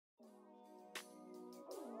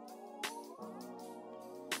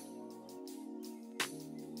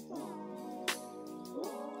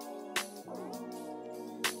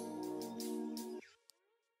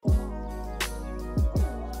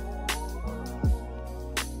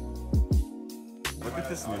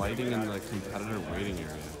this lighting in the competitor waiting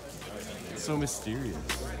area? It's so mysterious.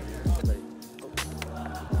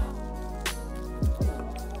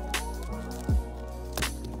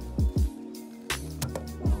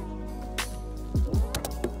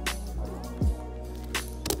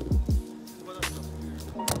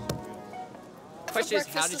 Question is,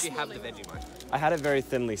 how did you have the Vegemite? I had it very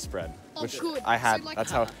thinly spread, which good. I had. So, like,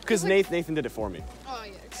 that's how, because Nathan did it for me. Oh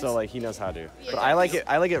yeah. So like he knows how to. Yeah, but I like it.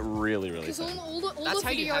 I like it really, really Because thin. on all the That's videos, how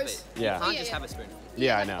you have it. Yeah. You can't just have a spoon.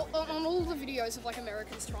 Yeah, I know. On all the videos of like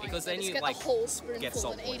Americans trying, Because then they just you, get like, the whole get spoonful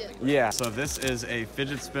salt and eat it. Yeah. So this is a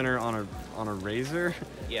fidget spinner on a razor.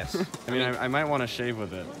 Yes. I mean, I might want to shave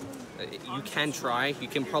with it. You can try. You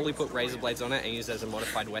can probably put razor blades on it and use it as a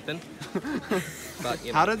modified weapon. But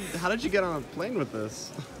you know, How did you get on a plane with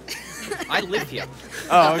this? I live here.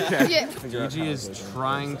 Oh, okay. Yeah. DG is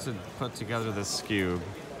trying to put together this cube,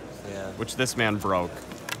 Yeah. which this man broke.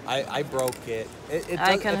 I broke it. It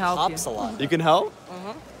I can help pops you. a lot. You can help?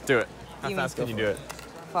 Do it. How Give me- fast can you do it?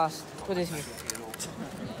 Fast. Put this here.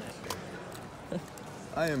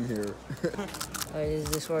 I am here. Is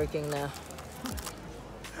this working now?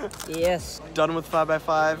 Yes. Done with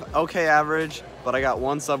 5x5. Okay, average, but I got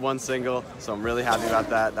 1 sub, 1 single, so I'm really happy about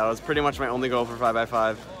that. That was pretty much my only goal for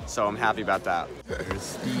 5x5, so I'm happy about that. There's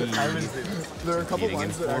Steve. There are a couple Eating in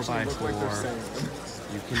ones that actually look like they're 4x4. same.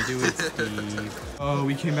 You can do it, Steve. Oh,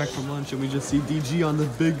 we came back from lunch and we just see DG on the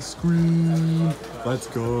big screen. Let's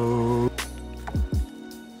go.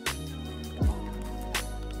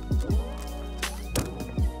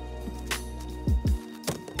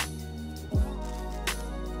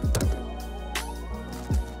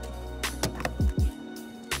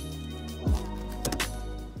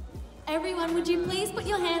 Everyone, would you please put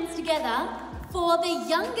your hands together for the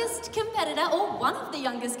youngest competitor, or one of the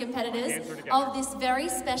youngest competitors of this very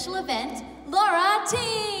special event, Laura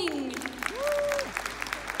Ting.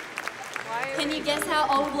 Can you guess how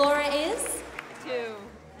old Laura is?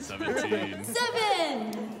 17.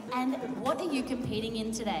 7. And what are you competing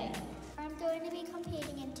in today? I'm going to be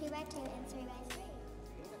competing in 2x2 and 3x3.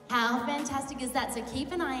 How fantastic is that? So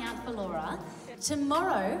keep an eye out for Laura.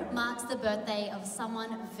 Tomorrow marks the birthday of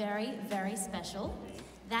someone very, very special.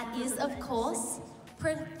 That is, of course,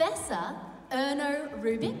 Professor Erno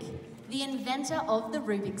Rubik, the inventor of the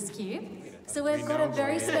Rubik's Cube. So we've got a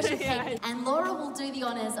very special cake, and Laura will do the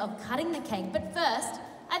honors of cutting the cake. But first,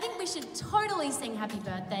 I think we should totally sing happy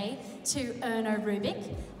birthday to Erno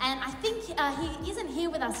Rubik. And I think he isn't here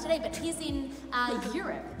with us today, but he's in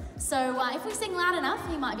Europe. So if we sing loud enough,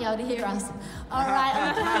 he might be able to hear us. All right,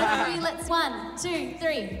 on the count of 3, let's 1, 2,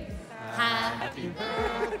 3. Happy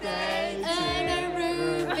birthday, Erno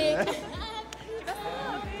Rubik.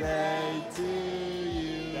 Birthday to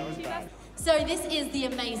you. That was bad. So this is the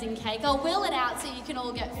amazing cake. I'll wheel it out so you can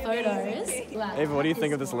all get photos. Ava, what do you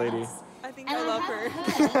think of this lady? I think I love her.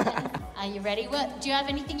 Are you ready? Do you have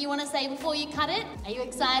anything you want to say before you cut it? Are you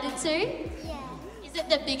excited too? Yeah. Is it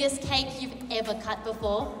the biggest cake you've ever cut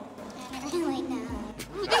before? I don't really know.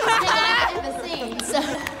 Biggest cake I've ever seen. So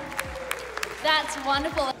that's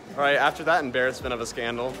wonderful. All right, after that embarrassment of a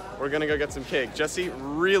scandal, we're gonna go get some cake. Jesse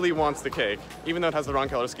really wants the cake, even though it has the wrong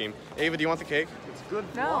color scheme. Ava, do you want the cake? It's good.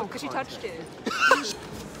 No, because you touched it.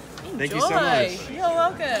 Thank you so much. You're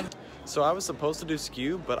welcome. So I was supposed to do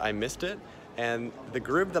skew, but I missed it. And the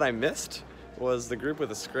group that I missed was the group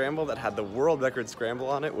with a scramble that had the world record scramble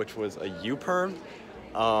on it, which was a U-perm.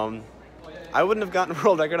 I wouldn't have gotten a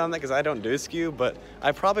world record on that because I don't do skew, but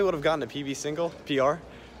I probably would have gotten a PB single, PR.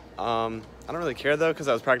 I don't really care though because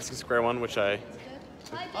I was practicing square one, which I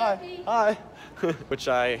which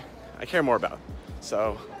I care more about.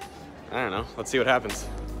 So I don't know. Let's see what happens.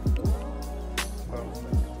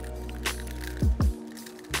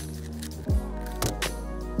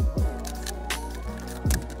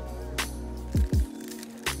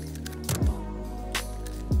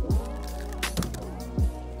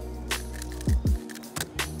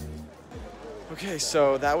 Okay,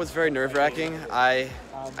 so that was very nerve-wracking.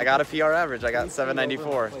 I got a PR average. I got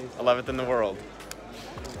 794, 11th in the world.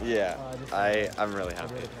 Yeah, I'm really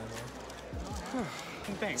happy.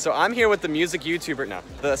 So I'm here with the music YouTuber, no,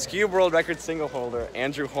 the Skew World Record single holder,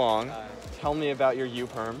 Andrew Huang. Tell me about your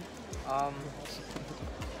U-perm.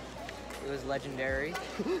 It was legendary.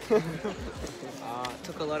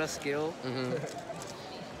 Took a lot of skill.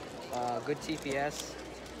 Good TPS.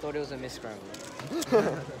 Thought it was a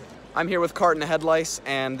miscramble. I'm here with Carton Headlights,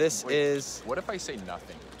 and this is... What if I say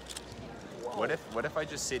nothing? What if I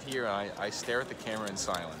just sit here and I stare at the camera in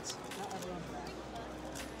silence?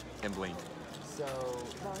 And blink.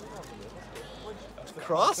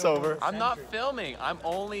 Crossover? I'm not filming. I'm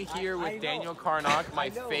only here with Daniel Karnock, my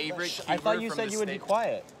favorite cuber I thought you from said the you would be state.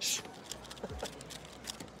 quiet.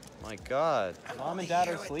 My God. Mom and Dad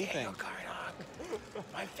are sleeping.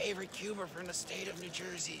 My favorite cuber from the state of New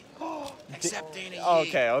Jersey. Except Dana Yee.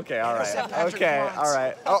 Okay, all right. Except Patrick Okay, Lawrence. all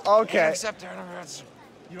right. Oh, okay. Except Aaron Rodgers.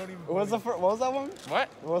 What was that one? What?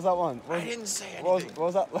 What was that one? I didn't say anything. What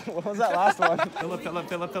was that last one? Philip.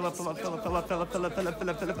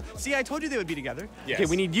 See, I told you they would be together. Yes. Okay,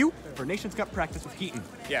 we need you for Nations Cup practice with Keaton.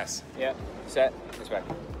 Yes. Yeah. Set. Expect.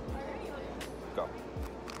 Go.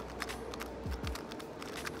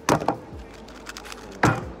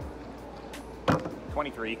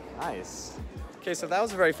 Nice. Okay, so that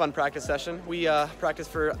was a very fun practice session. We practiced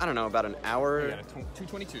for, I don't know, about an hour. Yeah,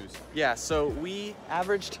 222s. Yeah, so we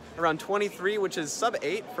averaged around 23, which is sub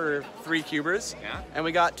 8 for 3 cubers. Yeah. And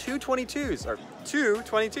we got 2 22s, or 2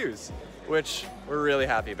 22s, which we're really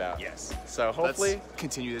happy about. Yes. So hopefully, Let's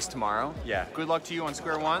continue this tomorrow. Yeah. Good luck to you on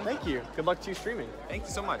Square One. Thank you. Good luck to you streaming. Thank you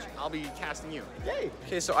so much. I'll be casting you. Yay.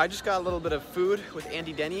 Okay, so I just got a little bit of food with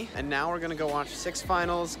Andy Denny, and now we're gonna go watch 6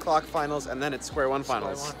 finals, clock finals, and then it's Square One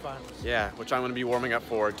finals. Yeah, which I'm gonna be warming up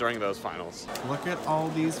for during those finals. Look at all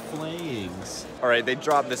these flags. All right, they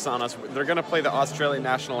dropped this on us. They're gonna play the Australian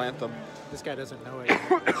national anthem. This guy doesn't know it.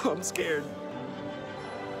 I'm scared.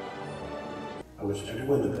 I wish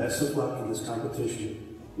everyone the best of luck in this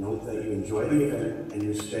competition. Note that you enjoy the event and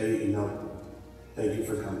you stay in health. Thank you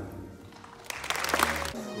for coming.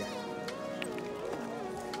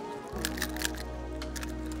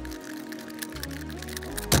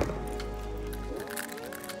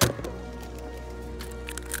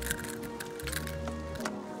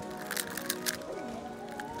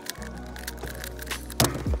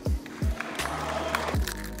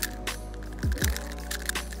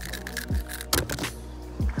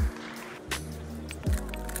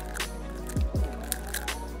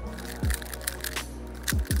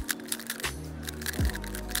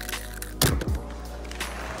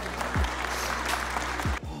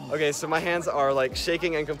 Okay, so my hands are like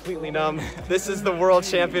shaking and completely numb. This is the world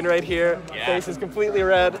champion right here. Yeah. Face is completely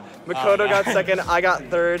red. Makoto got second, I got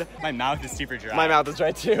third. My mouth is super dry. My mouth is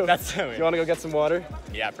dry too. That's so weird. You wanna go get some water?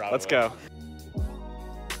 Yeah, probably. Let's go.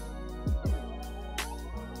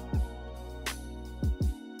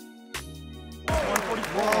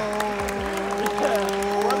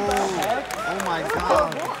 Oh my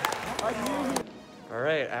God. All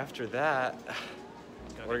right, after that,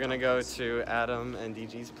 we're gonna go to Adam and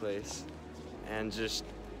DG's place and just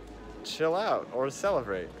chill out or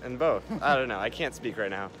celebrate, and both. I don't know, I can't speak right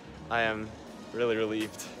now. I am really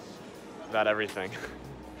relieved about everything.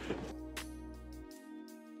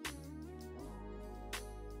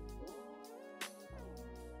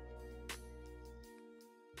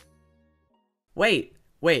 Wait.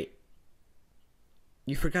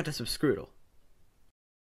 You forgot to subscribe.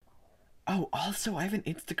 Oh, also I have an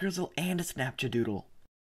Instagrizzle and a Snapchadoodle.